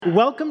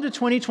Welcome to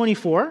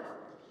 2024.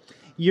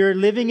 You're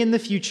living in the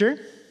future.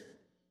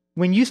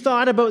 When you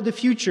thought about the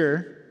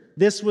future,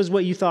 this was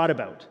what you thought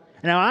about.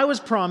 Now, I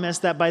was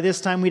promised that by this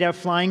time we'd have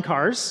flying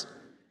cars.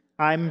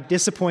 I'm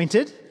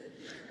disappointed.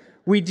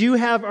 We do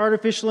have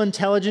artificial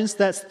intelligence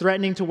that's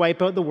threatening to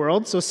wipe out the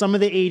world, so some of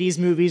the 80s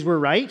movies were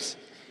right.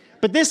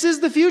 But this is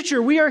the future.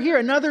 We are here.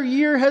 Another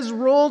year has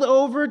rolled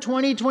over.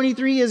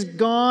 2023 is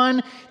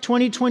gone.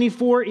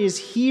 2024 is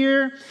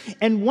here.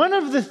 And one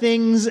of the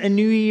things a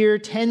new year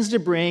tends to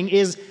bring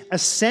is a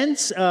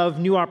sense of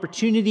new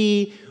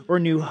opportunity or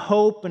new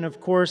hope. And of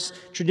course,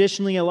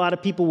 traditionally, a lot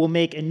of people will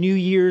make a New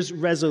Year's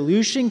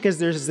resolution because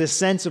there's this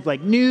sense of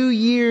like, new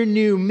year,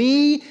 new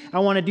me. I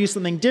want to do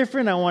something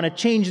different. I want to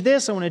change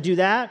this. I want to do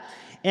that.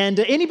 And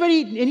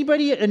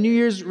anybody a New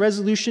Year's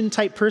resolution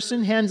type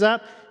person? Hands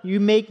up. You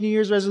make New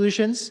Year's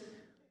resolutions?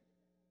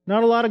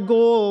 Not a lot of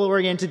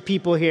goal-oriented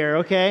people here,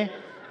 okay?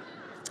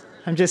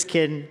 I'm just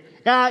kidding.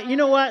 You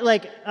know what?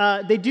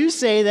 They do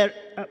say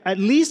that at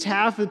least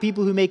half of the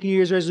people who make New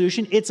Year's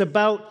resolution, it's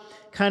about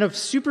kind of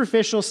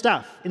superficial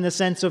stuff in the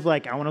sense of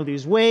like, I want to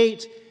lose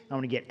weight, I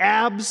want to get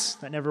abs,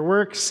 that never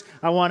works.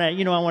 I want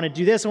to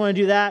do this, I want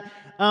to do that.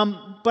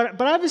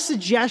 But I have a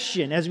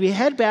suggestion as we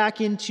head back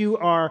into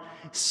our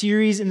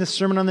series in the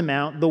Sermon on the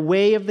Mount, The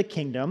Way of the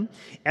Kingdom.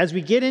 As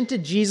we get into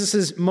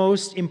Jesus'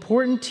 most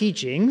important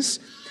teachings,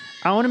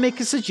 I want to make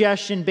a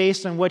suggestion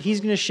based on what he's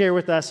going to share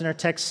with us in our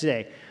text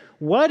today.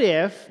 What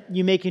if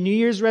you make a New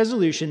Year's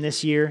resolution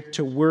this year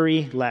to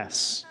worry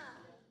less?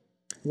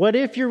 What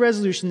if your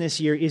resolution this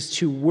year is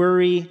to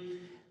worry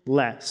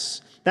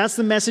less? That's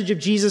the message of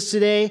Jesus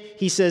today.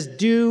 He says,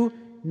 do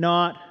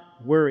not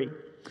worry.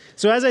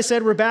 So as I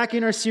said, we're back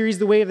in our series,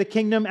 The Way of the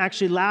Kingdom.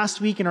 Actually,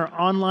 last week in our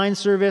online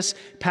service,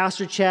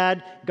 Pastor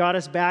Chad got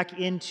us back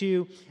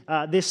into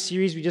this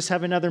series. We just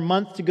have another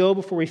month to go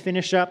before we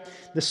finish up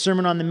the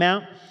Sermon on the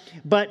Mount.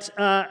 But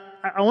I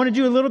want to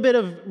do a little bit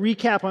of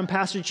recap on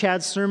Pastor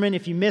Chad's sermon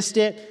if you missed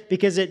it,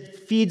 because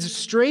it feeds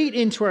straight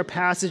into our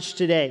passage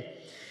today.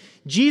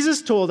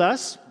 Jesus told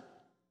us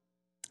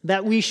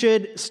that we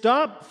should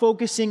stop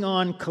focusing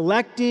on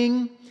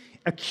collecting,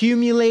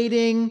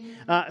 accumulating,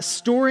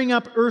 storing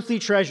up earthly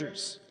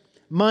treasures,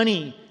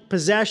 money,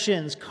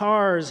 possessions,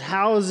 cars,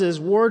 houses,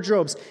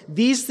 wardrobes.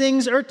 These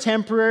things are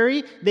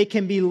temporary. They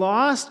can be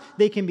lost,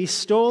 they can be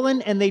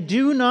stolen, and they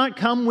do not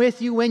come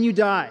with you when you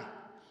die.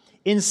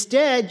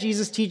 Instead,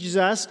 Jesus teaches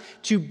us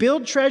to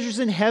build treasures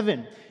in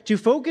heaven, to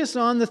focus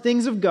on the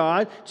things of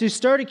God, to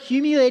start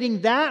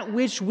accumulating that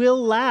which will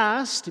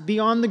last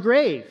beyond the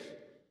grave.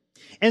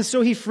 And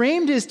so he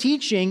framed his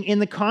teaching in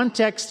the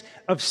context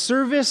of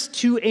service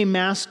to a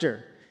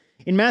master.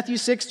 In Matthew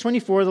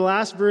 6:24, the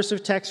last verse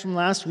of text from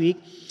last week,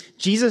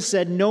 Jesus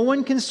said, "No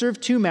one can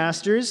serve two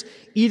masters.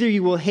 Either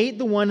you will hate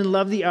the one and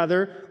love the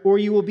other, or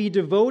you will be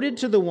devoted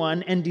to the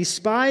one and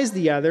despise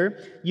the other.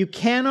 You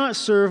cannot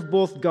serve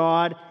both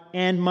God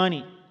and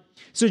money."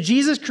 So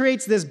Jesus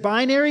creates this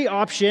binary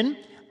option.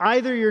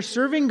 Either you're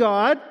serving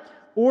God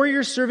or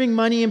you're serving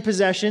money and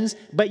possessions,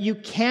 but you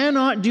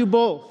cannot do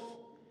both.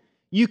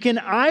 You can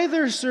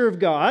either serve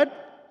God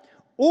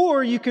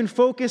or you can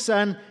focus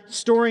on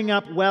storing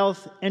up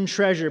wealth and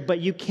treasure, but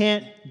you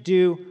can't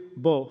do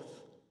both.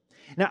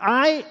 Now,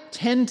 I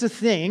tend to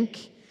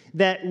think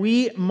that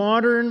we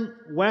modern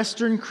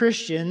Western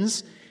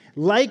Christians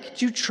like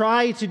to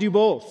try to do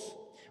both.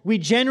 We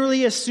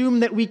generally assume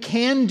that we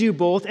can do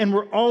both, and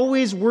we're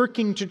always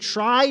working to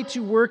try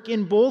to work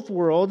in both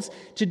worlds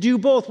to do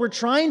both. We're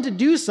trying to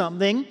do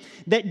something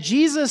that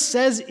Jesus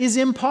says is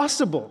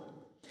impossible.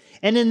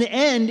 And in the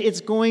end, it's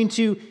going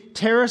to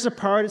tear us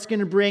apart. It's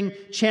going to bring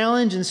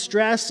challenge and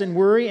stress and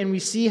worry, and we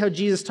see how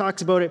Jesus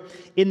talks about it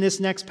in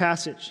this next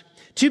passage.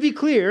 To be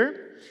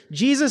clear,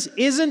 Jesus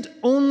isn't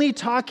only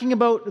talking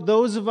about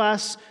those of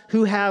us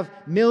who have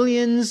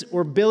millions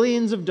or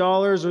billions of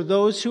dollars, or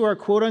those who are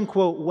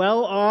quote-unquote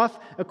well off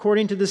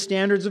according to the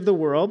standards of the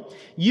world.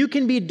 You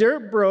can be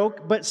dirt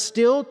broke, but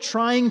still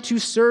trying to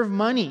serve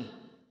money.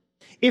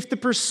 If the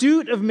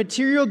pursuit of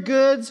material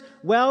goods,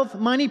 wealth,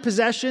 money,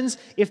 possessions,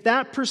 if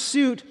that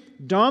pursuit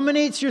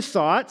dominates your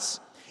thoughts,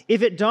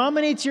 if it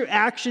dominates your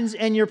actions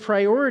and your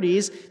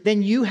priorities,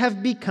 then you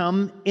have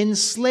become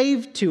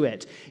enslaved to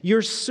it.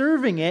 You're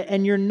serving it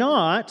and you're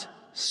not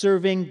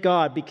serving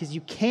God because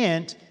you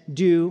can't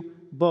do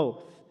both.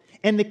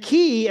 And the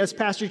key, as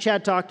Pastor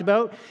Chad talked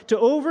about, to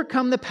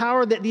overcome the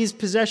power that these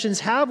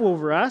possessions have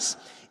over us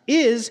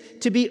is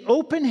to be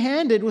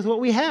open-handed with what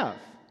we have.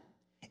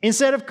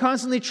 Instead of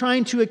constantly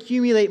trying to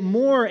accumulate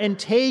more and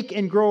take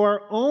and grow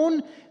our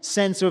own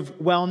sense of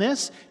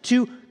wellness,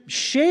 to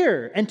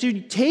share and to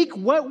take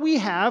what we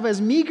have,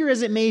 as meager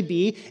as it may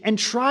be, and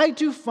try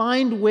to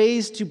find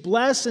ways to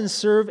bless and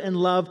serve and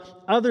love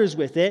others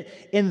with it.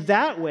 In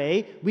that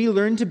way, we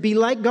learn to be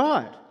like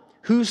God,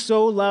 who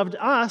so loved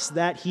us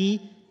that he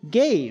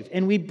gave.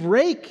 And we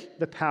break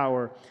the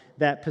power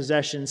that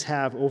possessions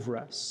have over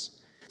us.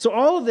 So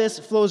all of this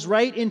flows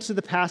right into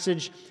the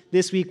passage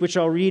this week, which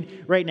I'll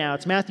read right now.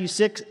 It's Matthew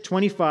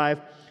 6:25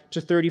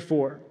 to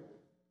 34.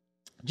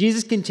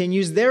 Jesus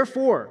continues,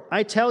 "Therefore,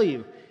 I tell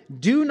you,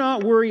 Do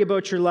not worry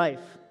about your life,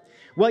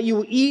 what you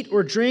will eat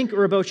or drink,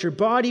 or about your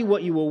body,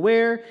 what you will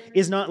wear.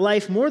 Is not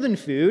life more than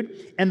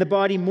food, and the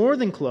body more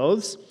than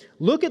clothes?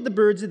 Look at the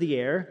birds of the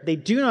air. They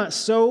do not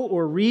sow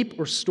or reap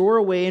or store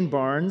away in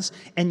barns,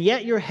 and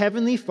yet your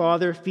heavenly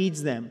Father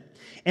feeds them.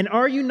 And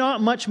are you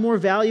not much more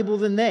valuable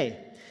than they?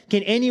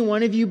 Can any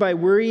one of you, by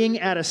worrying,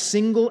 add a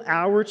single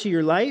hour to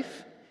your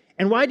life?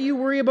 And why do you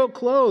worry about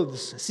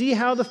clothes? See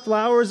how the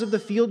flowers of the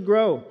field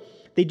grow.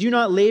 They do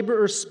not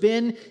labor or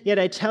spin, yet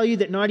I tell you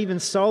that not even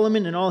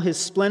Solomon in all his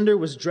splendor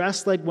was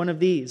dressed like one of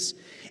these.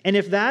 And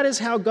if that is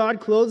how God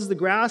clothes the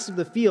grass of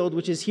the field,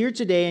 which is here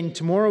today and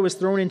tomorrow is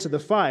thrown into the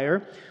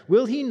fire,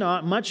 will he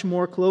not much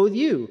more clothe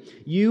you,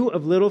 you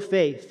of little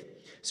faith?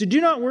 So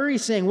do not worry,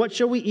 saying, what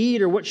shall we eat,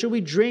 or what shall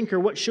we drink, or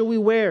what shall we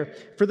wear?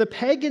 For the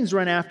pagans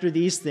run after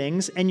these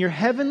things, and your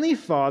heavenly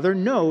Father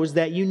knows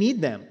that you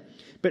need them.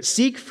 But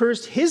seek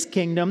first his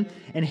kingdom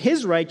and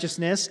his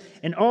righteousness,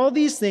 and all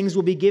these things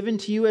will be given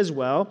to you as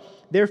well.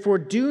 Therefore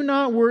do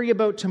not worry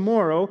about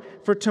tomorrow,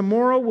 for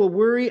tomorrow will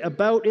worry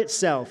about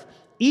itself.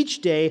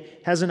 Each day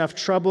has enough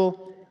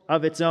trouble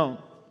of its own.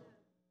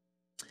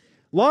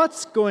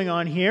 Lots going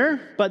on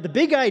here, but the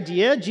big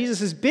idea,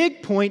 Jesus'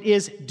 big point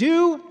is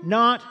do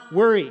not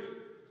worry.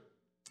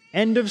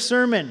 End of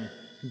sermon.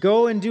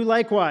 Go and do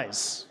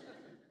likewise.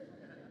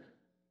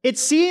 It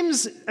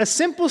seems a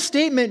simple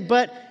statement,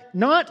 but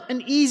not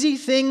an easy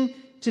thing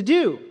to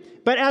do.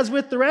 But as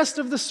with the rest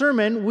of the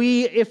sermon,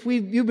 if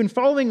you've been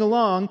following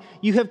along,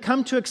 you have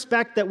come to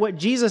expect that what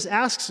Jesus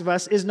asks of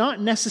us is not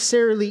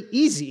necessarily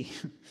easy.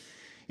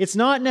 It's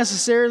not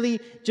necessarily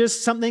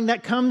just something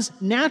that comes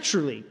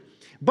naturally.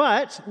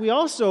 But we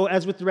also,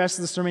 as with the rest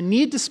of the sermon,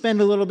 need to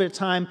spend a little bit of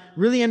time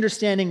really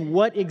understanding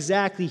what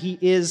exactly he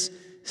is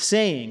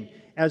saying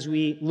as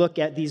we look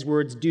at these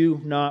words,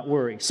 do not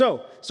worry.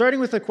 So, starting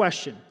with a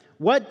question.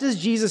 What does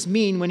Jesus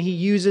mean when he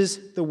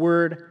uses the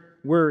word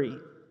worry?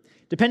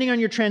 Depending on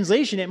your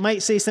translation, it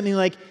might say something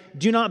like,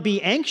 do not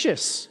be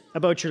anxious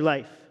about your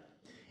life.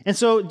 And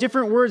so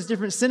different words,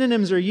 different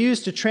synonyms are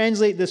used to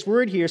translate this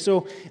word here.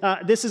 So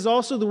this is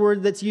also the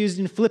word that's used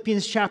in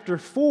Philippians chapter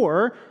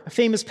 4, a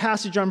famous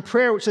passage on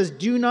prayer, which says,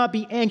 do not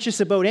be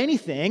anxious about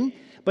anything,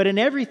 but in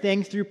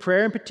everything, through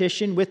prayer and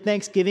petition, with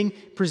thanksgiving,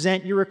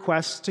 present your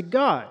requests to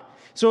God.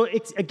 So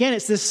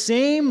it's the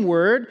same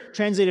word,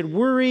 translated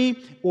worry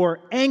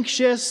or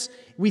anxious.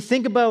 We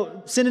think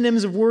about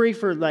synonyms of worry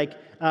for like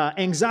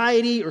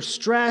anxiety or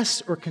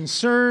stress or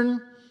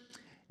concern.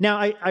 Now,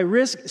 I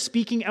risk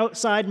speaking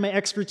outside my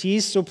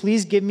expertise, so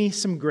please give me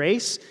some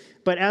grace.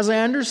 But as I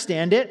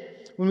understand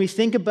it, when we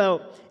think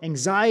about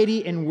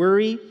anxiety and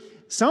worry,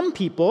 some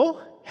people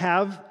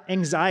have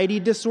anxiety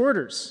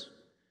disorders.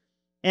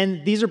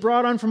 And these are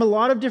brought on from a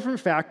lot of different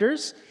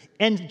factors.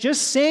 And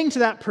just saying to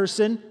that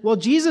person, well,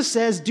 Jesus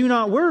says, do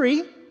not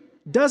worry,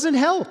 doesn't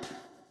help,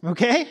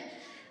 okay?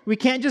 We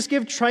can't just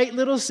give trite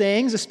little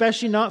sayings,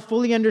 especially not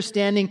fully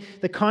understanding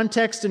the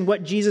context and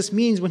what Jesus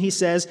means when he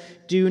says,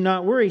 do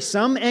not worry.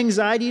 Some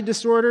anxiety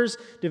disorders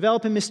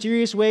develop in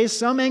mysterious ways.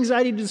 Some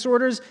anxiety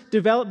disorders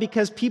develop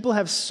because people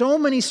have so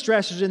many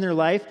stressors in their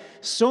life,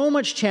 so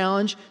much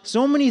challenge,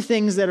 so many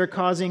things that are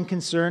causing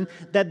concern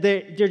that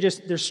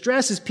their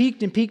stress is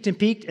peaked and peaked and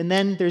peaked, and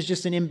then there's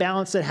just an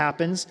imbalance that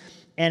happens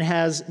and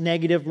has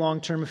negative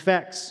long-term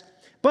effects.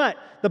 But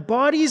the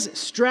body's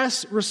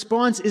stress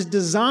response is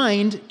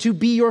designed to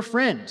be your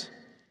friend.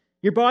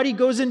 Your body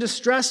goes into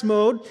stress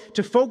mode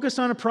to focus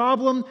on a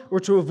problem or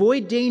to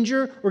avoid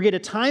danger or get a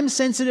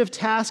time-sensitive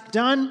task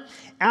done.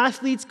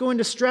 Athletes go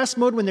into stress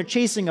mode when they're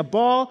chasing a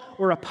ball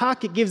or a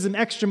puck. It gives them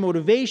extra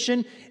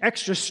motivation,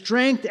 extra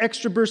strength,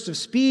 extra burst of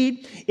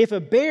speed. If a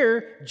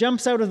bear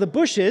jumps out of the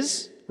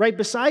bushes right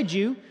beside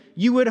you,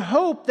 you would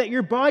hope that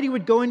your body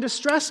would go into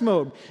stress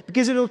mode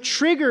because it'll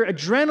trigger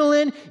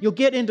adrenaline. You'll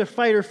get into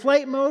fight or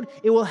flight mode.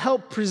 It will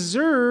help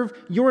preserve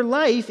your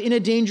life in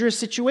a dangerous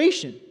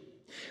situation.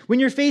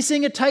 When you're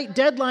facing a tight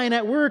deadline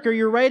at work or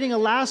you're writing a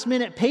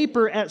last-minute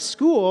paper at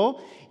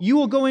school, you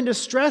will go into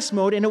stress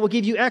mode and it will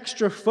give you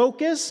extra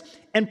focus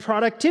and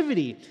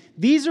productivity.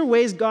 These are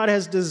ways God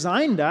has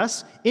designed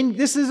us, and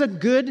this is a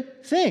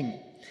good thing.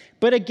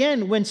 But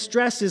again, when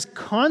stress is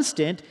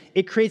constant,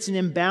 it creates an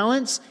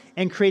imbalance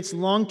and creates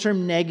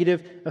long-term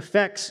negative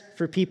effects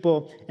for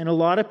people. And a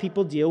lot of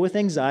people deal with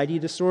anxiety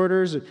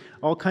disorders,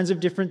 all kinds of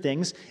different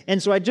things.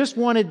 And so I just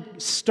want to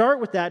start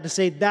with that to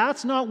say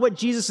that's not what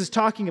Jesus is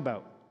talking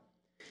about.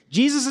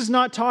 Jesus is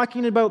not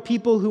talking about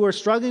people who are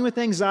struggling with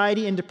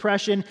anxiety and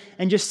depression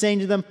and just saying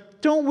to them,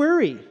 don't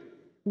worry.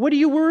 What are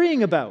you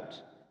worrying about?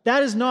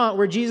 That is not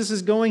where Jesus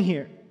is going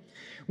here.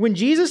 When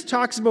Jesus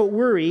talks about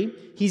worry,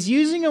 he's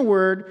using a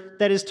word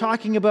that is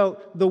talking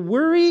about the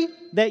worry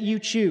that you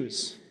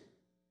choose.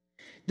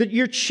 That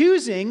you're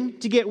choosing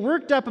to get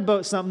worked up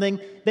about something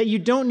that you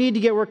don't need to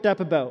get worked up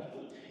about.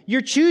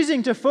 You're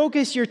choosing to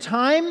focus your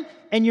time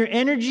and your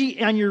energy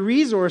and your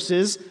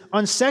resources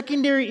on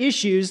secondary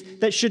issues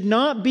that should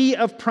not be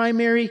of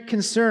primary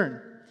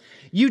concern.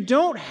 You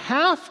don't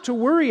have to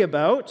worry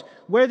about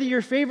whether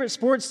your favorite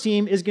sports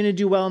team is going to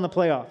do well in the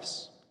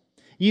playoffs.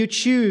 You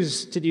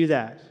choose to do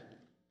that.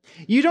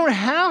 You don't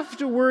have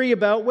to worry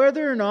about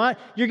whether or not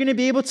you're going to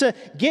be able to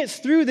get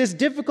through this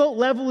difficult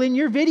level in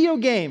your video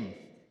game.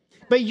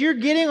 But you're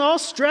getting all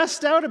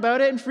stressed out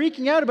about it and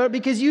freaking out about it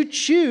because you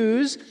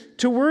choose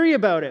to worry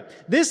about it.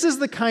 This is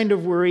the kind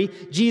of worry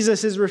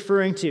Jesus is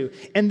referring to.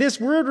 And this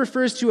word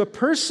refers to a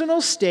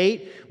personal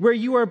state where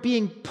you are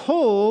being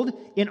pulled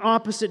in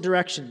opposite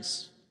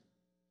directions.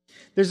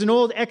 There's an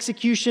old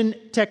execution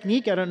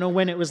technique. I don't know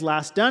when it was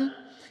last done.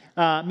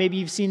 Maybe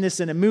you've seen this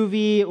in a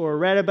movie or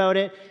read about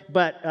it.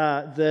 But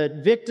the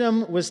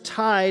victim was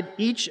tied,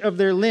 each of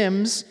their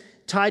limbs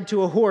tied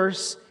to a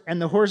horse, and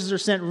the horses are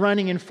sent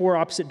running in 4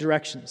 opposite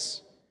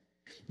directions.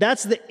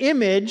 That's the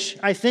image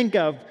I think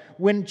of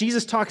when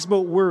Jesus talks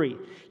about worry.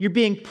 You're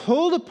being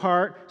pulled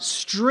apart,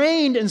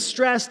 strained and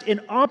stressed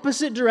in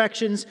opposite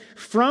directions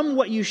from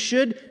what you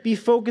should be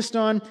focused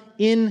on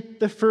in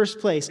the first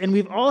place. And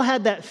we've all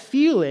had that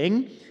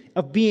feeling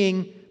of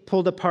being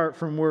pulled apart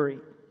from worry.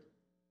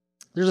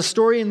 There's a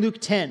story in Luke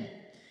 10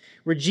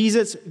 where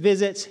Jesus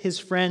visits his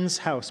friend's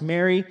house,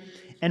 Mary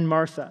and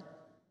Martha.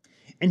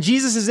 And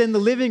Jesus is in the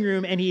living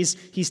room and he's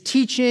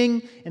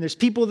teaching, and there's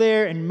people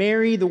there, and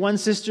Mary, the one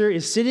sister,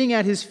 is sitting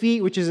at his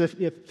feet, which is a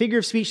figure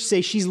of speech to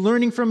say she's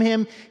learning from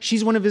him.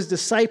 She's one of his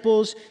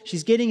disciples.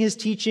 She's getting his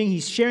teaching.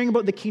 He's sharing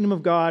about the kingdom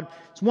of God.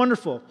 It's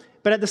wonderful.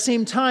 But at the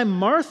same time,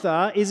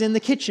 Martha is in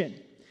the kitchen.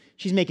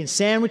 She's making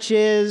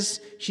sandwiches.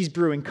 She's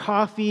brewing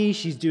coffee.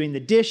 She's doing the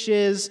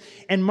dishes.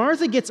 And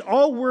Martha gets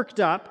all worked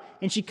up,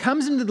 and she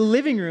comes into the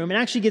living room and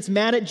actually gets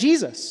mad at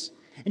Jesus.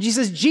 And she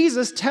says,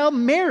 "Jesus, tell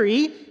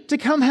Mary to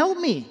come help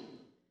me."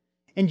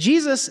 And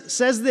Jesus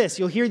says this.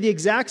 You'll hear the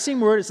exact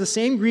same word. It's the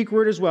same Greek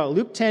word as well.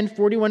 Luke 10,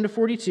 41 to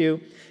 42.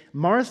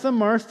 "Martha,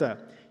 Martha,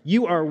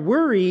 you are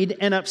worried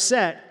and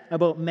upset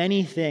about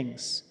many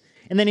things."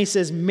 And then he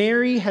says,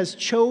 "Mary has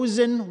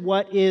chosen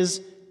what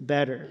is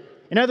better."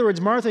 In other words,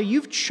 Martha,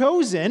 you've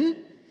chosen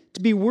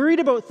to be worried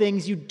about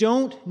things you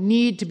don't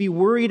need to be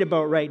worried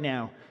about right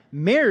now.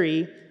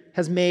 Mary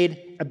has made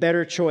a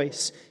better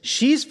choice.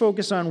 She's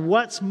focused on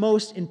what's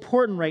most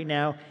important right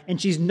now,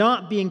 and she's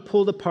not being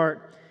pulled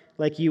apart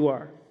like you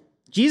are.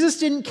 Jesus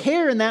didn't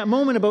care in that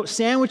moment about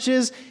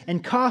sandwiches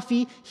and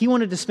coffee. He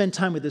wanted to spend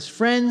time with his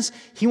friends.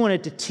 He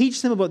wanted to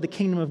teach them about the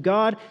kingdom of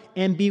God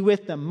and be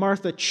with them.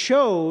 Martha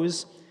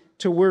chose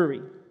to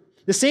worry.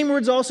 The same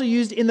word's also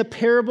used in the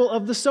parable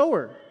of the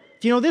sower.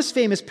 Do you know this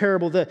famous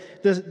parable?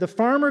 The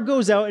farmer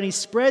goes out and he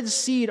spreads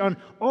seed on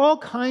all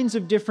kinds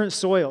of different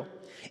soil.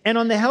 And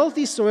on the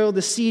healthy soil,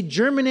 the seed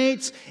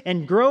germinates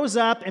and grows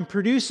up and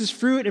produces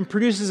fruit and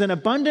produces an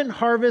abundant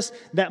harvest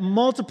that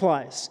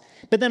multiplies.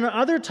 But then on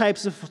other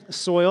types of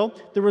soil,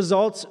 the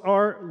results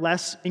are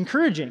less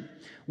encouraging.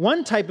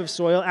 One type of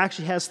soil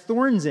actually has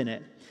thorns in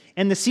it.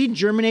 And the seed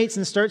germinates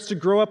and starts to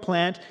grow a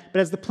plant, but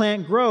as the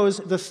plant grows,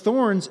 the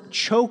thorns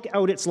choke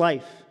out its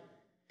life.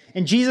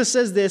 And Jesus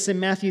says this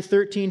in Matthew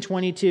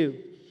 13:22.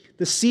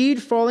 "The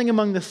seed falling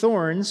among the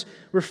thorns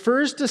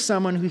refers to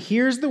someone who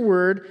hears the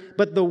word,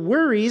 but the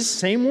worries,"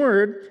 same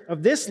word,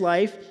 "of this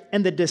life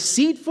and the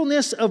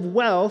deceitfulness of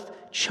wealth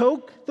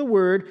choke the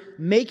word,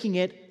 making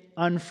it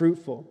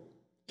unfruitful."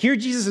 Here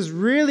Jesus is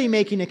really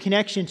making a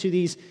connection to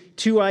these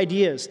two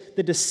ideas.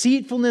 The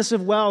deceitfulness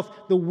of wealth,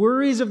 the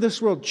worries of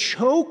this world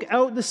choke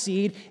out the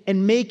seed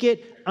and make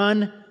it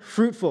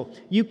unfruitful.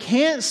 You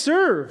can't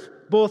serve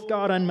both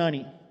God and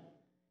money.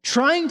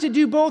 Trying to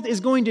do both is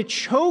going to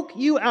choke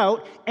you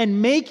out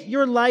and make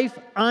your life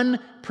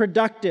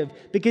unproductive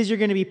because you're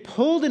going to be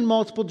pulled in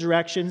multiple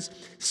directions,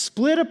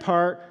 split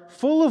apart,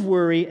 full of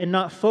worry, and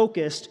not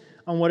focused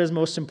on what is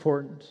most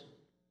important.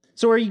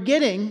 So are you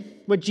getting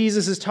what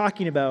Jesus is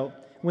talking about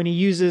when he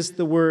uses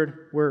the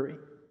word worry?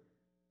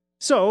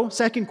 So,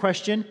 second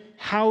question,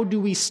 how do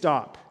we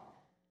stop?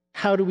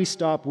 How do we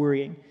stop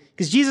worrying?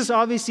 Because Jesus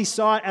obviously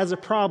saw it as a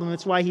problem.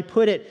 That's why he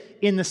put it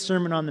in the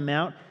Sermon on the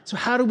Mount. So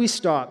how do we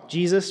stop?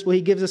 Jesus, well,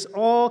 he gives us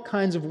all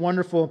kinds of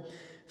wonderful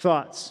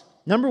thoughts.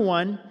 Number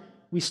one,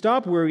 we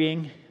stop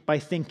worrying by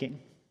thinking.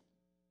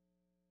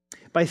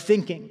 By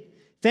thinking.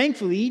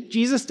 Thankfully,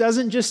 Jesus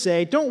doesn't just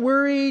say, don't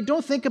worry,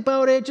 don't think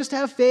about it, just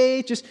have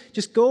faith,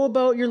 just go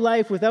about your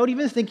life without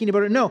even thinking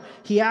about it. No,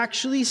 he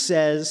actually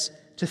says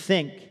to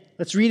think.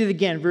 Let's read it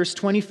again, verse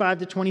 25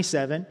 to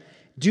 27.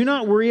 "Do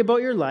not worry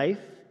about your life,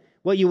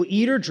 what you will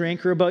eat or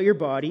drink, or about your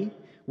body,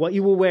 what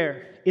you will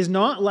wear. Is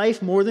not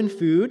life more than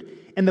food,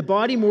 and the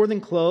body more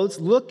than clothes?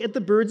 Look at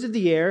the birds of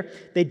the air.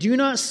 They do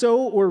not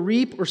sow or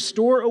reap or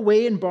store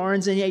away in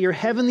barns, and yet your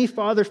heavenly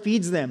Father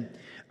feeds them.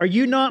 Are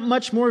you not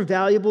much more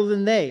valuable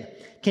than they?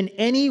 Can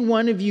any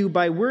one of you,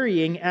 by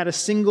worrying, add a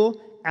single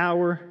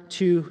hour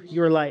to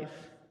your life?"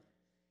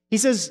 He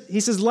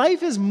says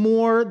life is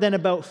more than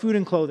about food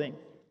and clothing.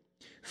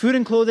 Food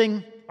and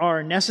clothing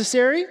are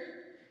necessary,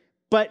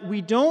 but we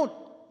don't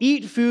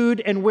eat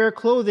food and wear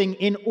clothing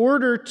in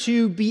order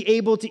to be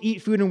able to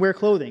eat food and wear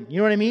clothing. You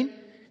know what I mean?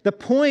 The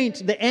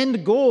point, the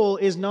end goal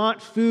is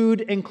not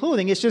food and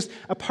clothing. It's just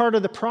a part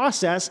of the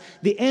process.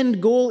 The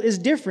end goal is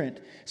different.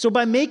 So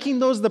by making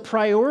those the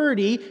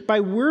priority, by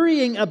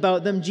worrying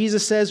about them,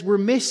 Jesus says we're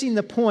missing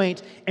the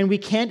point and we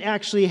can't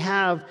actually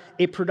have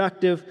a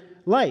productive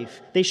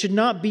life. They should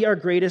not be our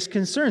greatest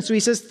concern. So he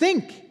says,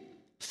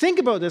 think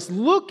about this.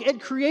 Look at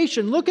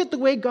creation. Look at the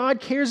way God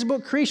cares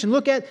about creation.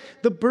 Look at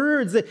the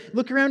birds.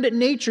 Look around at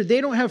nature.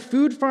 They don't have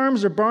food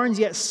farms or barns,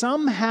 yet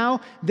somehow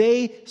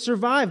they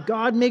survive.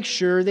 God makes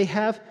sure they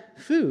have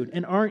food.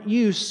 And aren't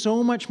you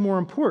so much more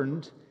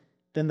important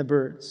than the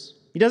birds?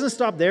 He doesn't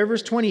stop there.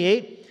 Verse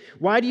 28,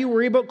 why do you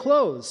worry about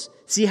clothes?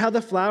 See how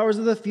the flowers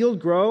of the field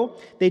grow?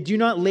 They do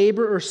not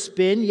labor or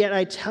spin, yet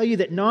I tell you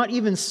that not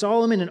even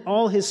Solomon in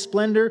all his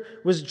splendor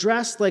was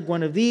dressed like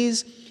one of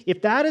these.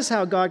 If that is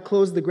how God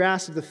clothes the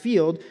grass of the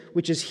field,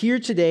 which is here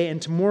today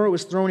and tomorrow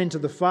is thrown into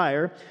the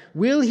fire,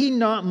 will he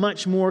not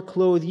much more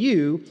clothe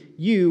you,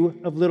 you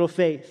of little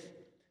faith?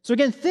 So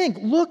again,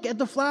 look at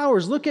the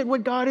flowers. Look at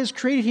what God has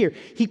created here.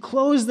 He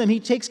clothes them. He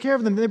takes care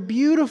of them. They're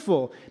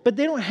beautiful, but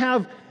they don't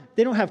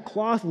have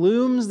cloth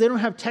looms. They don't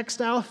have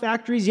textile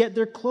factories, yet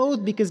they're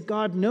clothed because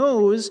God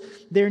knows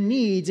their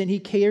needs and he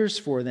cares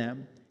for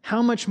them.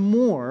 How much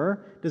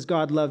more does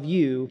God love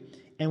you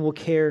and will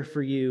care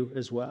for you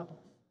as well?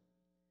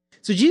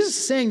 So Jesus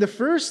is saying the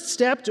first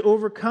step to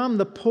overcome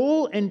the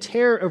pull and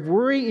tear of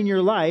worry in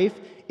your life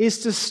is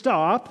to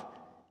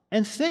stop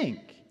and think.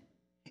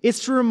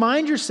 It's to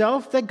remind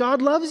yourself that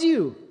God loves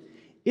you.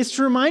 It's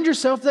to remind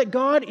yourself that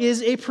God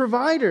is a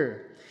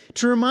provider.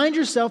 To remind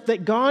yourself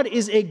that God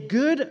is a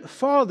good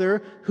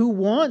father who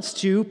wants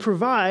to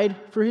provide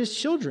for his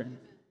children.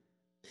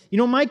 You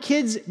know, my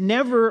kids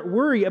never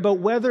worry about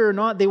whether or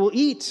not they will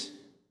eat.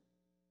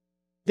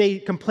 They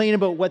complain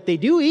about what they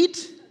do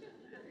eat.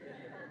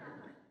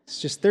 It's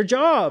just their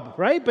job,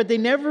 right? But they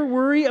never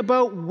worry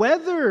about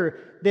whether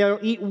they'll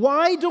eat.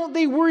 Why don't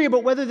they worry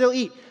about whether they'll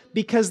eat?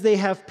 Because they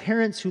have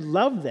parents who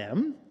love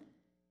them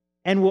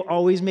and will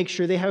always make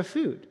sure they have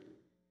food.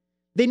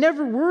 They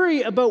never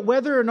worry about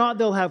whether or not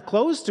they'll have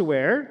clothes to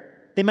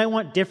wear. They might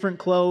want different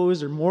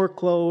clothes or more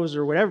clothes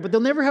or whatever, but they'll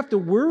never have to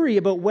worry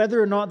about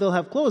whether or not they'll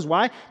have clothes.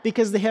 Why?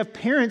 Because they have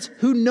parents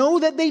who know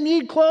that they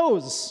need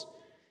clothes.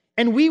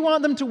 And we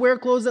want them to wear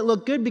clothes that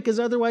look good because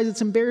otherwise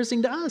it's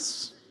embarrassing to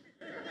us.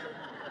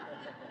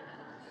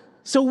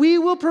 So we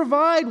will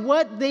provide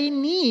what they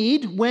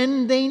need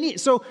when they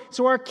need. So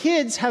our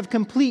kids have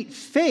complete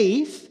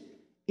faith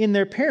in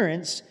their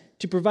parents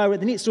to provide what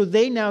they need. So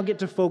they now get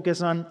to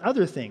focus on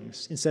other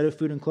things instead of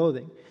food and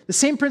clothing. The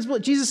same principle,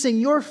 Jesus is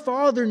saying, your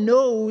Father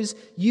knows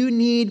you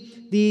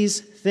need these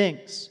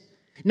things.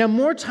 Now,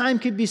 more time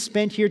could be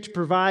spent here to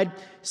provide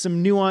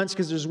some nuance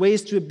because there's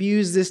ways to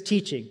abuse this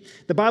teaching.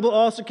 The Bible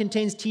also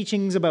contains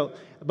teachings about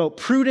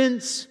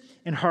prudence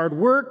and hard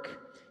work.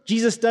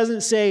 Jesus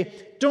doesn't say,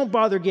 don't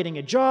bother getting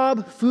a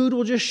job, food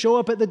will just show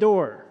up at the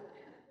door.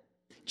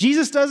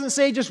 Jesus doesn't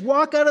say, just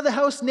walk out of the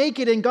house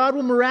naked and God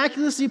will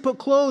miraculously put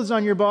clothes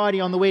on your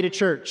body on the way to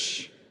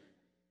church.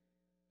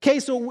 Okay,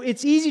 so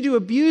it's easy to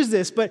abuse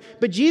this, but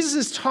Jesus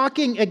is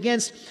talking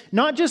against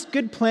not just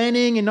good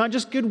planning and not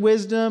just good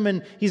wisdom,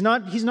 and he's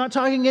not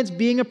talking against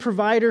being a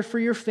provider for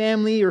your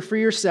family or for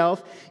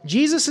yourself.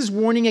 Jesus is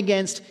warning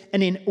against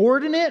an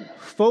inordinate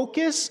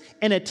focus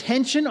and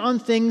attention on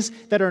things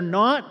that are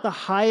not the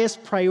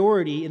highest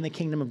priority in the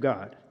kingdom of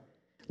God.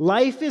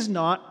 Life is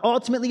not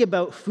ultimately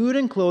about food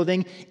and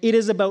clothing. It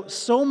is about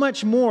so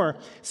much more.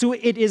 So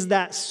it is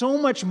that so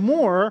much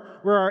more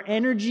where our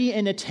energy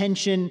and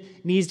attention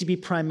needs to be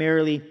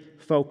primarily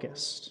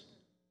focused.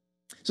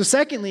 So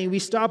secondly, we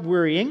stop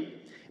worrying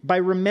by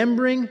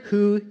remembering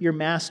who your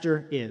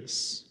master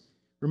is.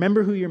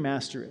 Remember who your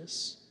master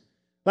is.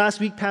 Last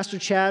week, Pastor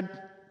Chad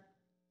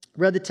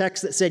read the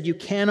text that said you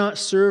cannot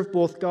serve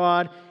both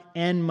God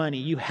and money.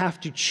 You have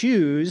to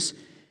choose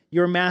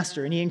your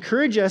master. And he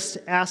encouraged us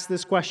to ask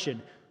this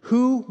question: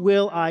 who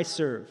will I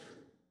serve?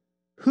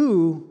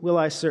 Who will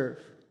I serve?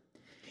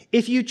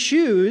 If you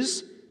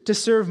choose to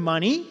serve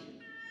money,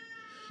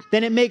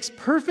 then it makes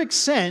perfect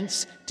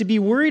sense to be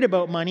worried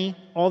about money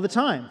all the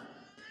time.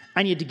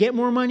 I need to get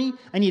more money.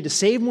 I need to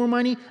save more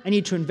money. I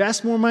need to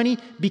invest more money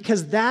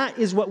because that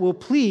is what will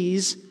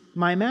please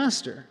my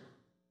master.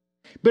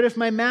 But if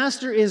my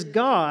master is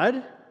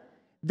God,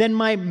 then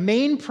my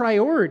main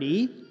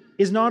priority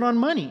is not on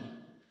money.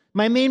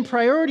 My main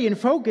priority and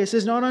focus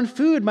is not on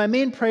food. My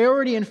main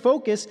priority and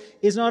focus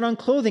is not on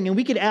clothing. And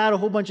we could add a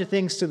whole bunch of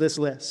things to this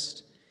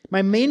list.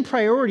 My main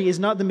priority is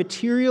not the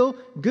material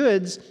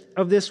goods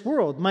of this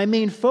world. My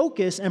main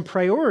focus and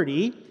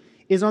priority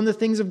is on the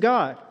things of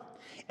God.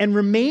 And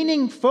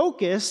remaining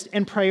focused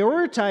and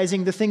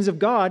prioritizing the things of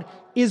God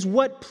is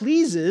what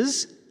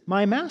pleases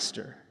my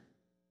master.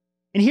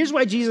 And here's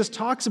why Jesus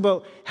talks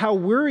about how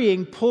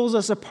worrying pulls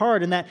us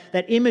apart and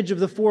that image of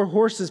the 4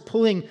 horses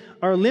pulling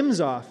our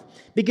limbs off.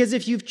 Because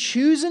if you've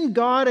chosen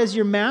God as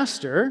your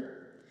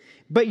master,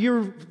 but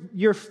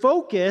your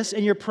focus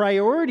and your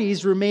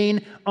priorities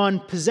remain on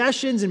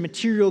possessions and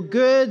material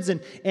goods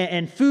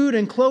and food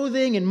and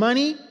clothing and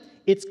money,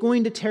 it's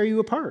going to tear you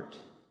apart.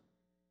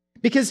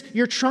 Because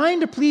you're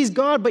trying to please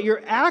God, but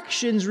your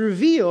actions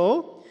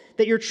reveal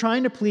that you're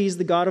trying to please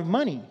the God of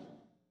money.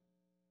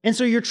 And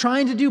so you're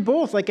trying to do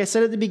both, like I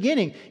said at the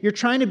beginning. You're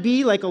trying to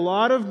be like a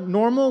lot of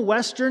normal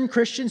Western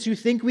Christians who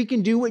think we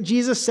can do what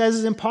Jesus says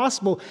is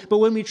impossible. But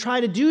when we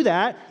try to do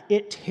that,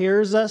 it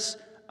tears us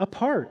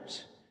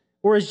apart.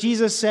 Or as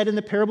Jesus said in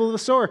the parable of the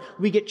sower,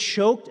 we get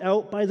choked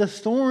out by the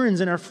thorns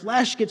and our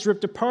flesh gets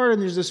ripped apart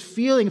and there's this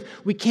feeling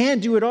we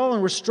can't do it all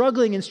and we're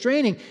struggling and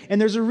straining.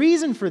 And there's a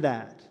reason for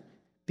that,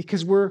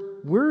 because we're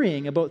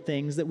worrying about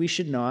things that we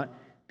should not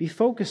be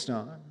focused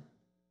on.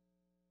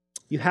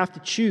 You have to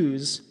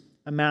choose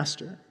a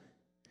master.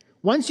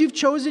 Once you've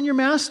chosen your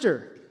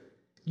master,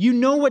 you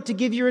know what to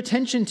give your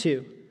attention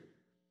to.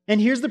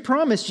 And here's the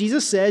promise.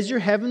 Jesus says your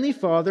heavenly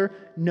Father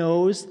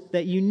knows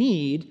that you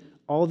need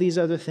all these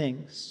other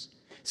things.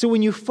 So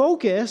when you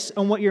focus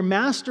on what your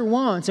master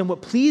wants and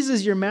what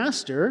pleases your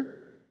master,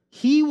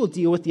 he will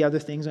deal with the other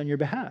things on your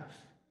behalf.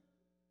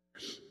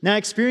 Now, I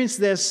experienced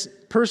this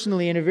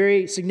personally in a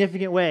very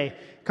significant way.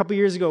 A couple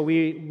years ago,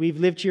 we've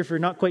lived here for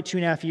not quite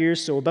 2.5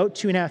 years, so about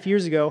 2.5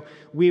 years ago,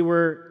 we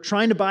were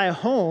trying to buy a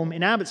home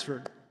in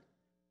Abbotsford.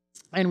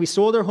 And we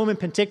sold our home in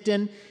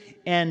Penticton,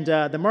 and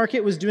the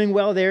market was doing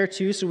well there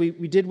too, so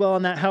we did well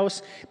on that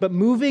house. But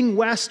moving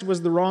west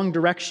was the wrong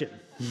direction,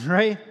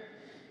 right?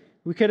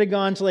 We could have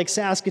gone to like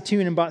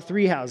Saskatoon and bought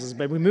 3 houses,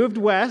 but we moved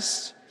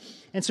west.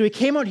 And so we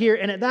came out here,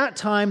 and at that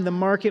time, the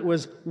market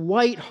was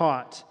white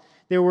hot.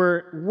 There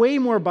were way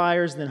more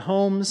buyers than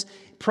homes.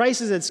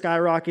 Prices had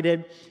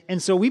skyrocketed.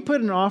 And so we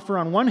put an offer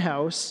on one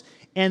house,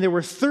 and there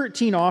were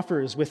 13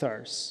 offers with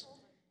ours.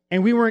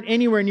 And we weren't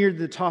anywhere near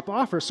the top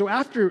offer. So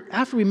after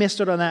we missed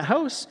out on that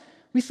house,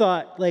 we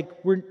thought, like,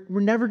 we're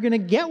never going to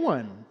get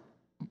one.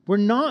 We're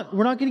not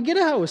going to get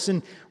a house.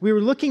 And we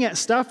were looking at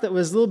stuff that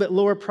was a little bit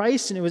lower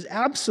priced, and it was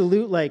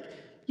absolute, like,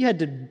 you had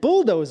to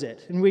bulldoze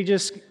it. And we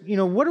just,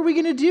 what are we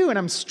going to do? And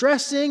I'm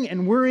stressing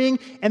and worrying.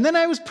 And then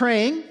I was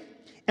praying,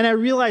 and I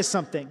realized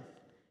something.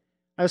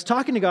 I was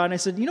talking to God, and I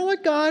said, you know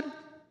what, God?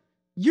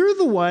 You're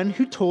the one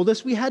who told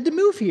us we had to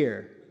move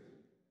here.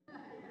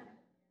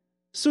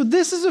 So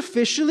this is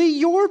officially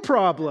your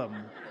problem.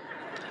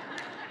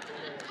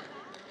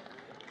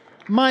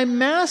 My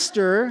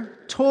master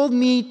told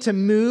me to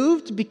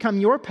move to become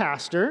your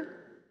pastor,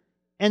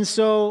 and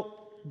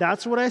so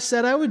that's what I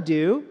said I would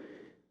do.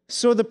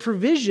 So the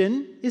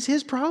provision is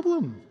his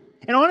problem.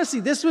 And honestly,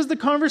 this was the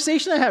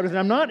conversation I had with him.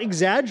 I'm not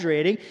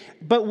exaggerating,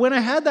 but when I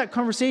had that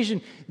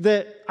conversation,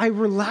 I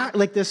relaxed,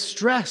 like the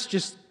stress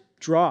just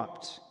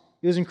dropped.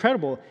 It was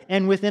incredible.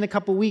 And within a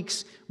couple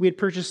weeks, we had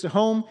purchased a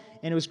home,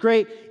 and it was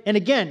great. And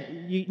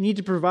again, you need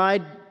to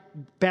provide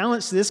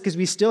balance to this because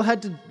we still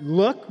had to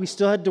look, we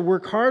still had to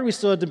work hard, we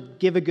still had to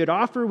give a good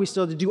offer, we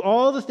still had to do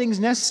all the things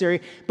necessary,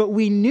 but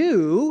we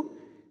knew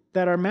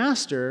that our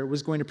master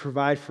was going to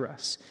provide for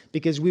us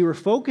because we were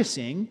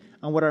focusing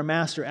on what our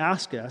master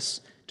asked us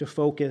to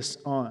focus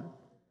on.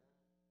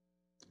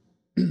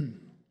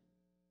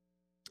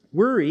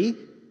 Worry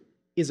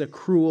is a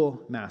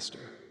cruel master,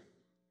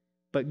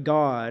 but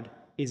God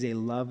is a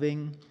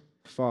loving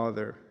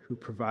Father who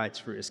provides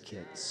for his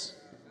kids.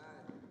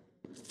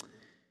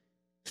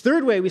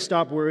 Third way we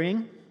stop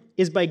worrying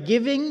is by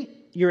giving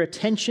your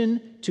attention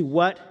to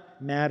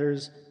what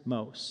matters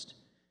most.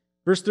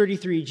 Verse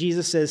 33,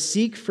 Jesus says,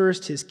 "Seek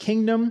first his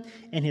kingdom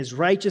and his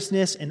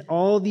righteousness, and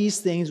all these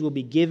things will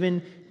be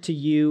given to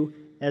you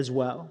as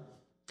well."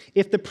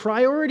 If the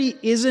priority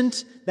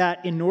isn't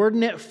that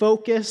inordinate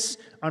focus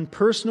on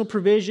personal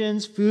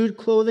provisions, food,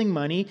 clothing,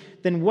 money,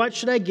 then what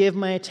should I give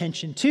my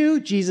attention to?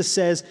 Jesus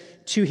says,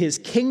 to his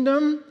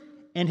kingdom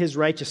and his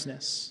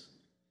righteousness.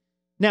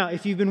 Now,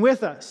 if you've been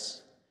with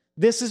us,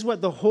 this is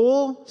what the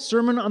whole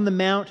Sermon on the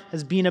Mount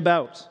has been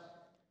about.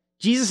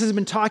 Jesus has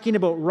been talking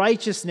about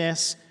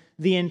righteousness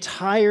the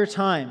entire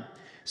time.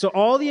 So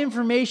all the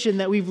information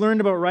that we've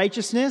learned about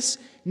righteousness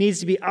needs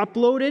to be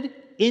uploaded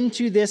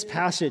into this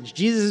passage.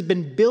 Jesus has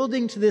been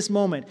building to this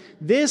moment.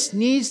 This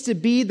needs to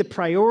be the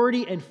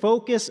priority and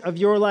focus of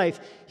your life,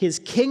 his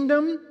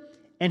kingdom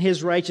and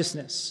his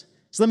righteousness.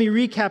 So let me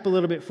recap a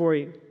little bit for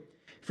you.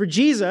 For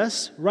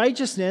Jesus,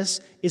 righteousness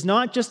is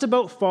not just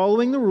about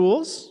following the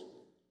rules.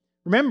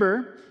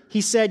 Remember,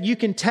 he said you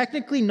can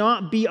technically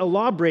not be a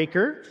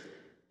lawbreaker,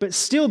 but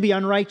still be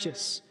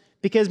unrighteous.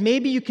 Because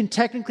maybe you can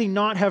technically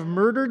not have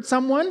murdered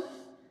someone,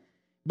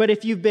 but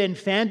if you've been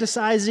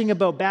fantasizing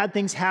about bad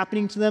things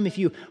happening to them, if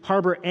you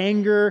harbor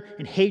anger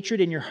and hatred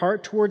in your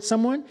heart towards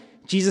someone,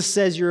 Jesus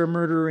says you're a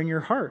murderer in your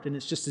heart, and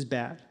it's just as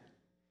bad.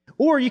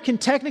 Or you can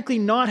technically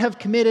not have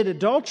committed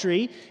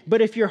adultery,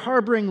 but if you're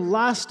harboring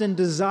lust and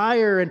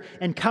desire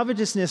and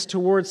covetousness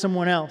towards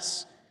someone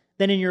else,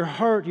 then in your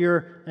heart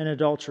you're an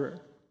adulterer.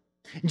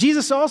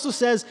 Jesus also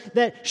says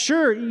that,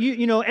 sure,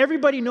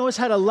 everybody knows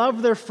how to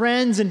love their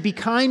friends and be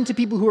kind to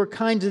people who are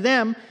kind to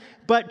them,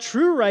 but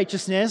true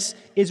righteousness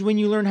is when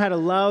you learn how to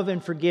love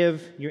and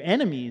forgive your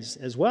enemies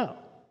as well.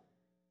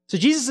 So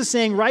Jesus is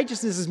saying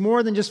righteousness is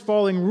more than just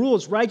following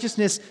rules.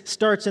 Righteousness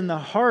starts in the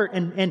heart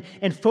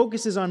and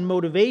focuses on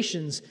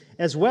motivations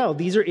as well.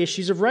 These are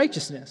issues of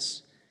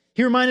righteousness.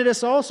 He reminded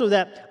us also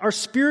that our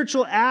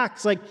spiritual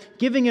acts, like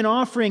giving an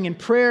offering and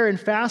prayer and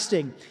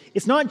fasting,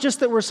 it's not just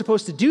that we're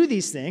supposed to do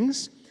these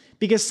things,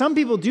 Because some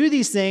people do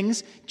these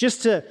things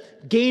just to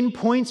gain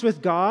points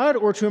with God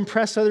or to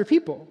impress other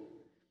people.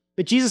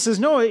 But Jesus says,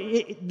 no,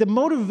 the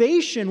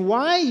motivation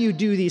why you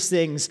do these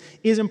things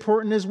is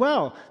important as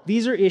well.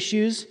 These are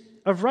issues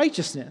of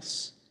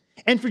righteousness.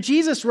 And for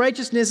Jesus,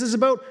 righteousness is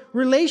about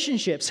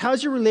relationships.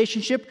 How's your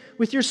relationship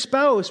with your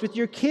spouse, with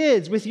your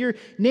kids, with your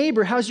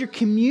neighbor? How's your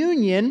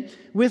communion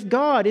with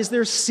God? Is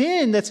there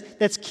sin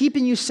that's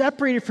keeping you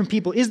separated from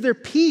people? Is there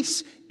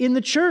peace in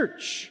the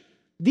church?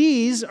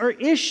 These are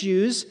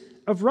issues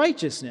of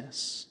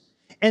righteousness.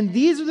 And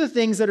these are the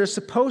things that are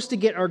supposed to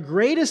get our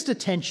greatest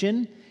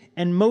attention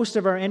and most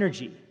of our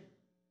energy.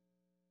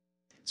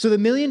 So the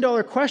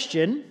million-dollar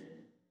question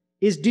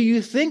is, do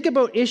you think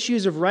about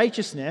issues of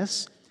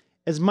righteousness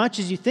as much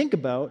as you think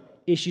about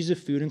issues of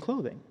food and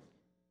clothing?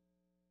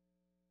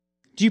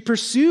 Do you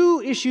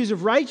pursue issues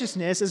of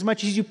righteousness as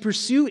much as you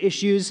pursue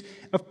issues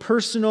of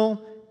personal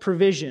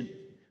provision?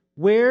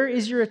 Where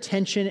is your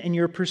attention and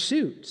your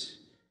pursuit?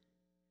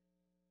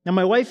 Now,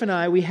 my wife and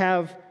I, we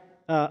have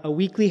a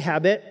weekly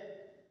habit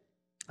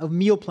of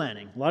meal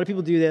planning. A lot of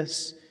people do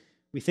this.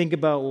 We think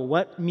about, well,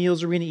 what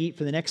meals are we going to eat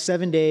for the next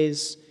 7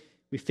 days?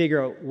 We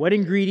figure out what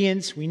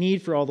ingredients we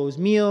need for all those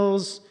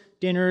meals,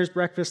 dinners,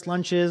 breakfast,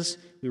 lunches.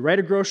 We write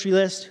a grocery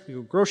list, we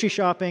go grocery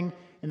shopping,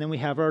 and then we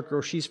have our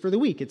groceries for the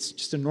week. It's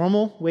just a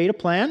normal way to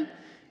plan.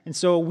 And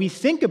so we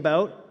think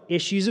about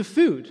issues of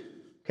food,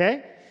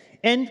 okay?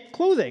 And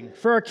clothing,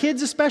 for our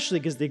kids especially,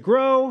 because they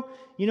grow,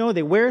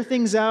 they wear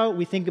things out.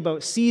 We think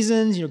about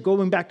seasons,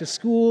 going back to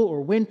school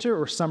or winter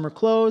or summer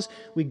clothes.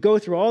 We go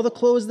through all the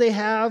clothes they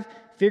have,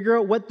 figure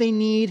out what they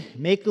need,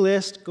 make a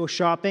list, go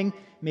shopping,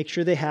 make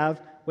sure they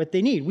have what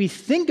they need. We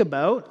think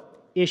about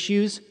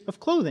issues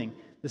of clothing.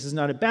 This is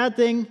not a bad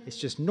thing. It's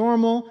just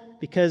normal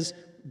because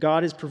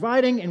God is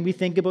providing, and we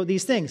think about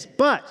these things.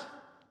 But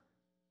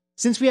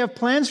since we have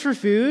plans for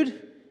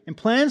food and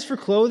plans for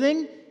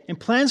clothing and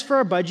plans for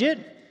our budget,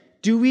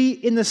 do we,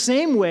 in the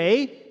same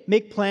way,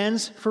 make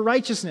plans for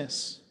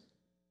righteousness?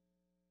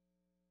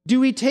 Do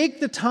we take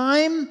the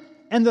time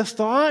and the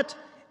thought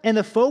and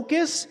the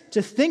focus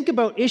to think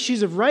about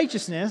issues of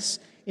righteousness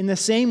in the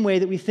same way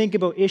that we think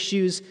about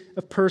issues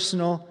of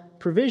personal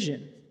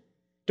provision?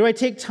 Do I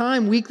take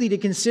time weekly to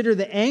consider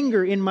the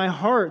anger in my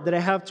heart that I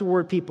have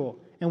toward people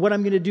and what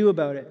I'm going to do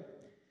about it?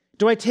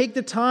 Do I take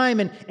the time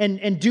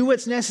and do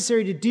what's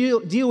necessary to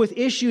deal with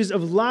issues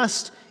of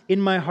lust in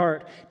my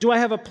heart? Do I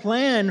have a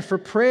plan for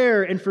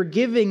prayer and for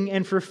giving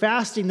and for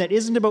fasting that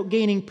isn't about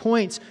gaining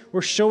points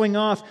or showing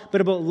off,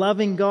 but about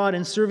loving God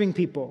and serving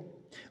people?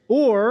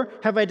 Or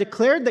have I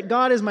declared that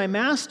God is my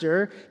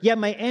master, yet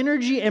my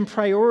energy and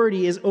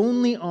priority is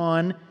only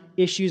on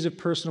issues of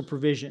personal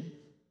provision?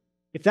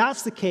 If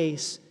that's the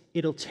case,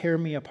 it'll tear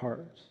me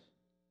apart.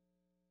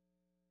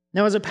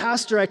 Now, as a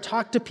pastor, I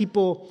talk to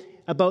people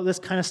about this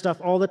kind of stuff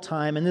all the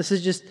time, and this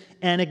is just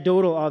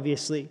anecdotal,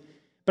 obviously.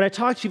 But I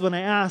talk to people and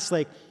I ask,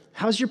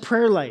 how's your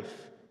prayer life?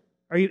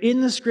 Are you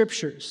in the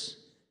scriptures?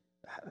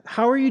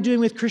 How are you doing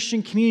with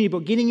Christian community,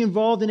 about getting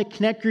involved in a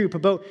connect group,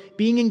 about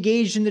being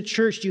engaged in the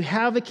church? Do you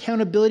have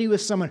accountability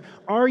with someone?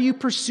 Are you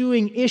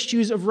pursuing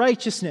issues of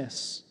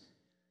righteousness?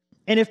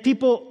 And if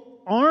people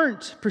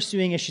aren't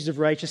pursuing issues of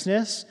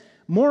righteousness,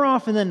 more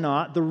often than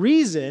not, the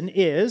reason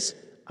is,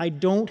 I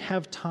don't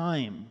have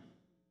time.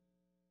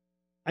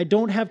 I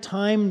don't have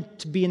time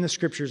to be in the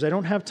scriptures. I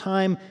don't have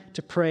time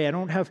to pray. I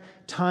don't have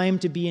time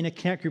to be in a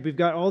connect group. We've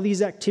got all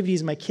these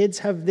activities. My kids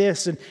have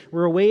this, and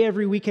we're away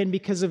every weekend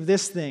because of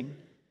this thing.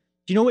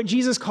 Do you know what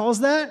Jesus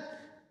calls that?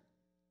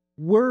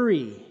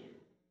 Worry.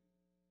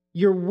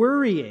 You're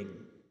worrying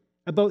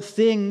about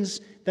things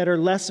that are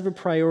less of a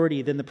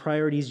priority than the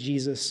priorities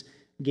Jesus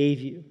gave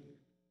you.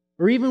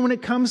 Or even when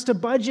it comes to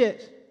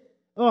budget.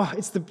 Oh,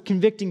 it's the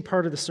convicting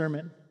part of the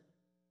sermon.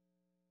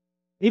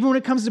 Even when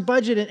it comes to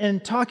budget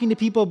and talking to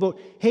people about,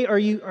 hey, are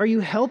you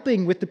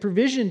helping with the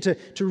provision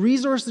to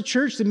resource the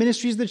church, the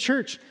ministries of the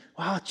church?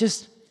 Wow,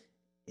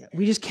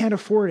 we just can't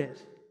afford it.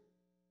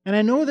 And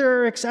I know there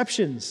are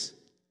exceptions.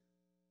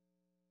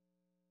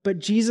 But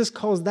Jesus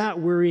calls that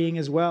worrying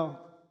as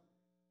well.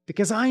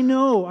 Because I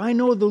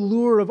know the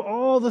lure of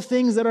all the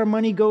things that our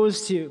money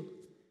goes to.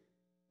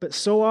 But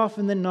so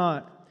often than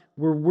not,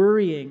 we're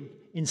worrying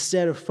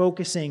instead of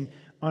focusing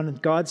on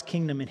God's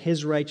kingdom and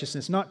His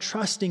righteousness, not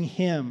trusting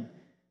Him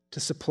to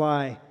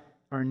supply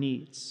our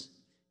needs.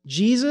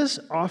 Jesus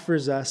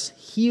offers us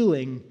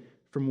healing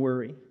from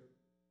worry.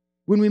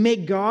 When we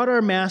make God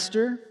our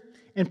master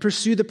and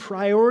pursue the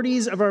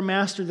priorities of our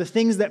master, the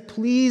things that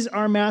please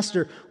our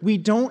master, we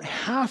don't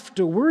have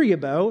to worry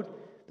about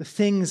the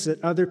things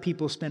that other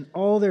people spend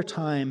all their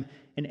time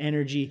and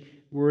energy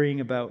worrying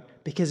about,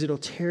 because it'll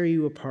tear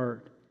you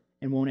apart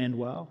and won't end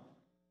well.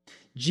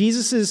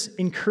 Jesus'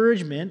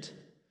 encouragement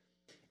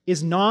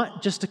is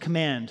not just a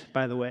command,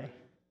 by the way.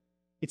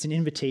 It's an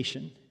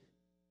invitation.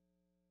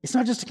 It's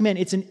not just a command,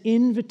 it's an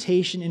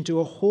invitation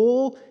into a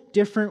whole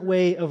different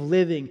way of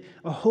living,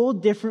 a whole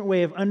different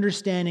way of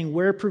understanding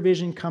where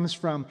provision comes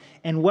from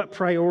and what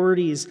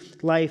priorities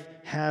life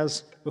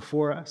has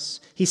before us.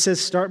 He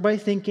says, start by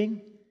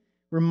thinking,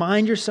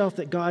 remind yourself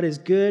that God is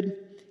good,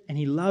 and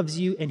he loves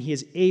you, and he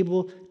is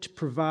able to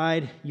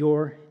provide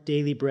your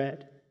daily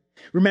bread.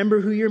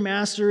 Remember who your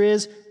master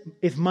is.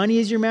 If money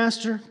is your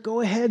master, go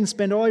ahead and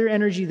spend all your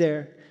energy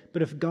there.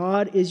 But if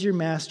God is your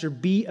master,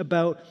 be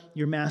about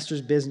your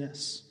master's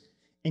business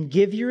and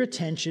give your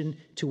attention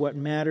to what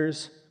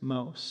matters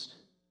most.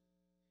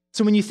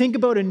 So when you think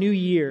about a new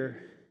year,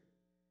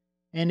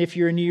 and if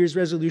you're a New Year's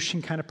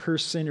resolution kind of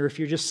person, or if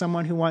you're just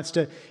someone who wants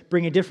to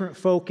bring a different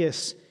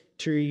focus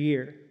to your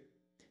year,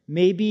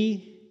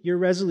 maybe your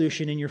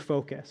resolution and your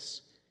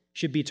focus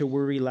should be to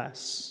worry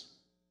less.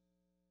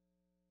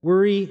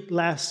 Worry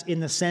less in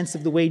the sense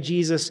of the way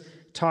Jesus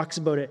talks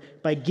about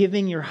it, by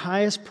giving your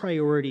highest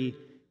priority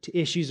to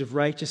issues of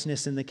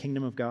righteousness in the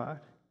kingdom of God.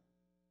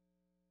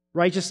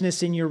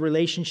 Righteousness in your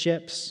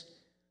relationships.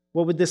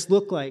 What would this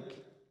look like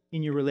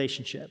in your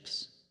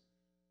relationships?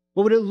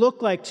 What would it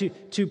look like to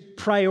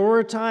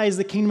prioritize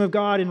the kingdom of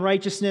God and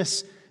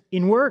righteousness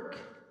in work?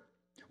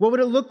 What would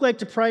it look like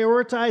to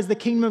prioritize the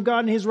kingdom of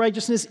God and his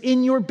righteousness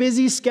in your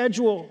busy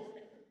schedule?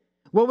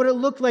 What would it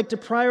look like to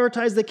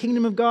prioritize the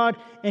kingdom of God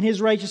and his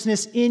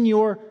righteousness in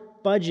your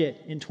budget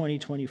in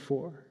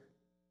 2024?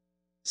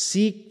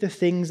 Seek the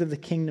things of the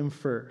kingdom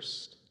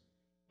first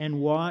and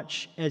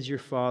watch as your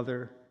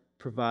Father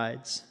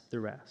provides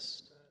the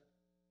rest.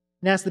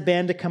 And ask the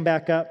band to come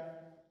back up.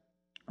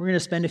 We're going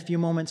to spend a few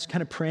moments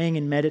kind of praying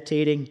and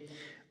meditating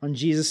on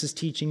Jesus'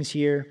 teachings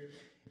here.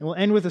 And we'll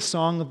end with a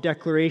song of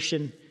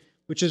declaration,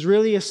 which is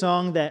really a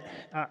song that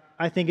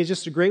I think is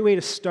just a great way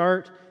to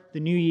start the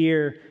new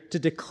year, to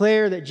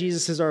declare that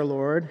Jesus is our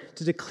Lord,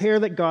 to declare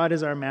that God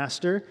is our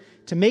master,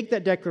 to make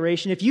that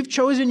declaration. If you've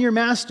chosen your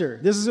master,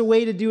 this is a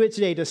way to do it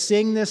today, to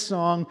sing this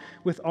song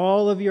with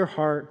all of your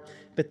heart,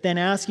 but then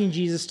asking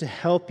Jesus to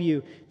help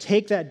you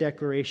take that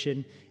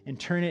declaration and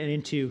turn it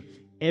into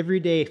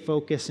everyday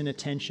focus and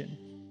attention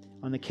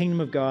on the kingdom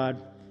of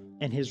God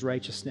and his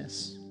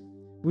righteousness.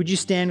 Would you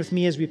stand with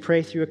me as we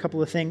pray through a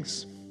couple of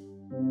things?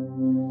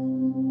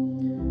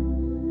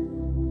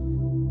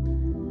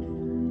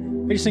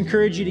 I just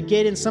encourage you to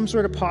get in some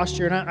sort of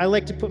posture, and I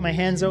like to put my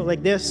hands out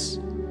like this.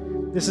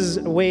 This is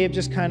a way of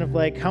just kind of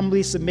like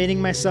humbly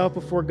submitting myself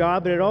before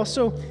God, but it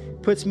also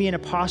puts me in a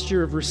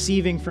posture of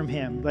receiving from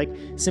him. Like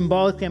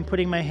symbolically, I'm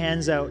putting my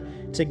hands out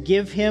to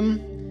give him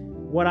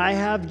what I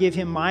have, give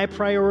him my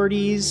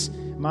priorities,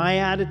 my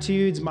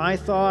attitudes, my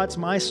thoughts,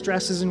 my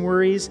stresses and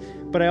worries,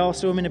 but I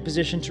also am in a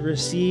position to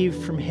receive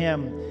from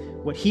him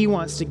what he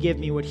wants to give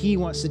me, what he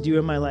wants to do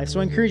in my life. So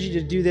I encourage you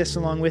to do this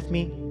along with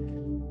me.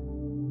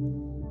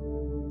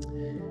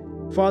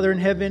 Father in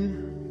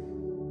heaven,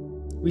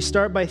 we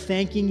start by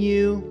thanking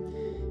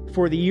you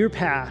for the year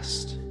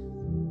past.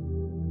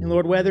 And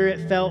Lord, whether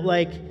it felt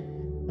like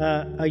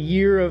a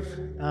year of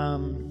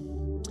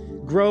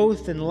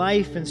growth and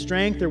life and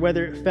strength, or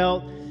whether it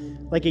felt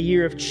like a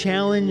year of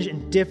challenge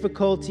and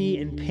difficulty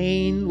and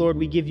pain, Lord,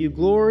 we give you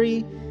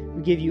glory,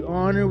 we give you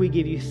honor, we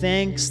give you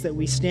thanks that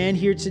we stand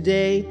here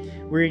today.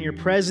 We're in your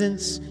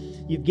presence.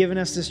 You've given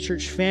us this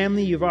church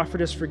family. You've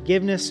offered us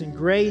forgiveness and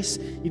grace.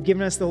 You've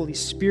given us the Holy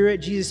Spirit.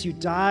 Jesus, you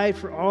died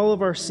for all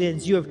of our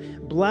sins. You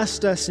have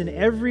blessed us in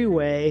every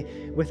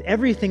way with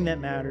everything that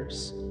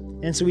matters.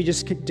 And so we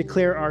just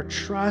declare our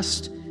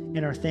trust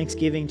and our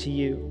thanksgiving to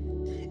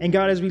you. And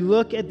God, as we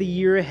look at the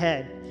year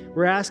ahead,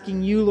 we're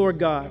asking you, Lord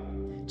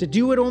God, to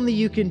do what only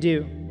you can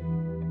do.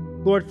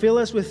 Lord, fill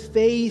us with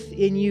faith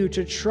in you,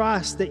 to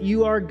trust that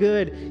you are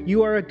good.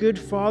 You are a good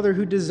Father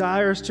who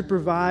desires to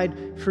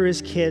provide for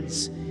his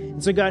kids.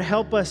 And so God,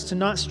 help us to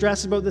not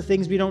stress about the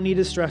things we don't need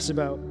to stress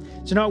about,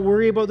 to not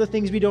worry about the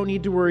things we don't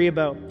need to worry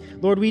about.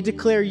 Lord, we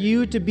declare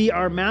you to be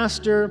our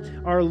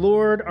Master, our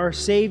Lord, our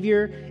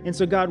Savior. And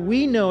so God,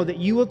 we know that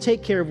you will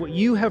take care of what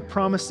you have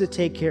promised to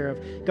take care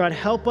of. God,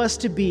 help us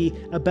to be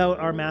about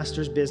our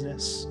Master's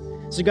business.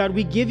 So God,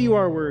 we give you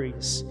our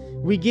worries.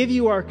 We give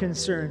you our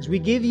concerns. We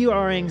give you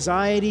our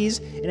anxieties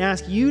and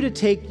ask you to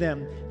take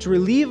them, to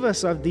relieve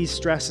us of these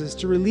stresses,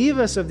 to relieve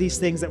us of these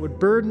things that would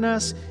burden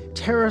us,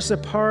 tear us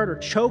apart, or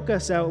choke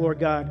us out, Lord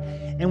God.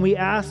 And we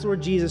ask,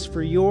 Lord Jesus,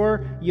 for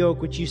your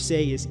yoke, which you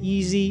say is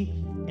easy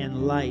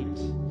and light.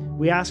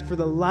 We ask for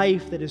the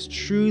life that is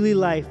truly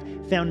life,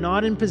 found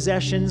not in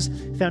possessions,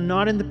 found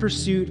not in the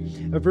pursuit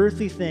of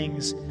earthly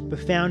things, but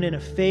found in a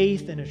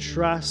faith and a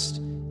trust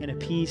and a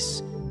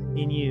peace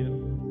in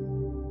you.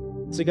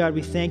 So God,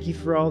 we thank you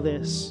for all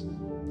this,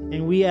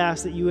 and we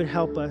ask that you would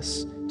help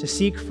us to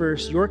seek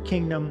first your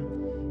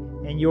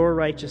kingdom and your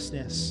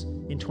righteousness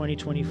in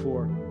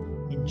 2024.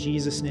 In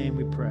Jesus' name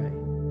we pray.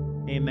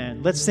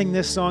 Amen. Let's sing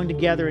this song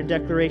together in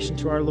declaration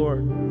to our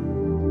Lord.